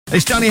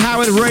It's Danny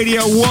Howard,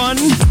 Radio 1.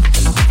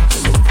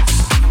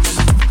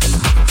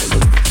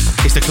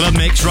 It's the Club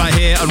Mix right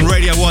here on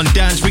Radio 1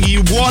 Dance, bringing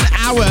you 1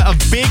 hour of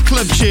big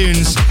club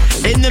tunes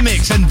in the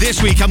mix. And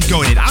this week I'm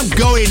going in.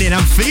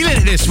 I'm feeling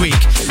it this week.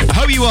 I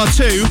hope you are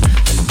too.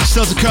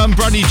 Still to come,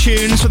 brand new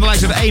tunes from the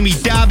likes of Amy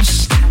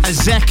Dabbs,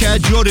 Azeka,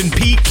 Jordan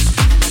Peak.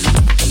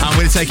 I'm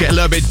going to take it a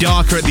little bit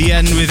darker at the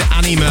end with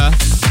Anima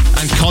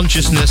and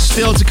Consciousness.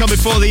 Still to come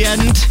before the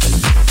end.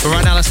 But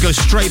right now, let's go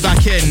straight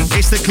back in.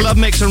 It's the Club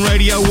Mix on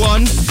Radio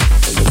 1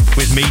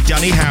 with me,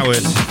 Danny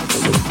Howard.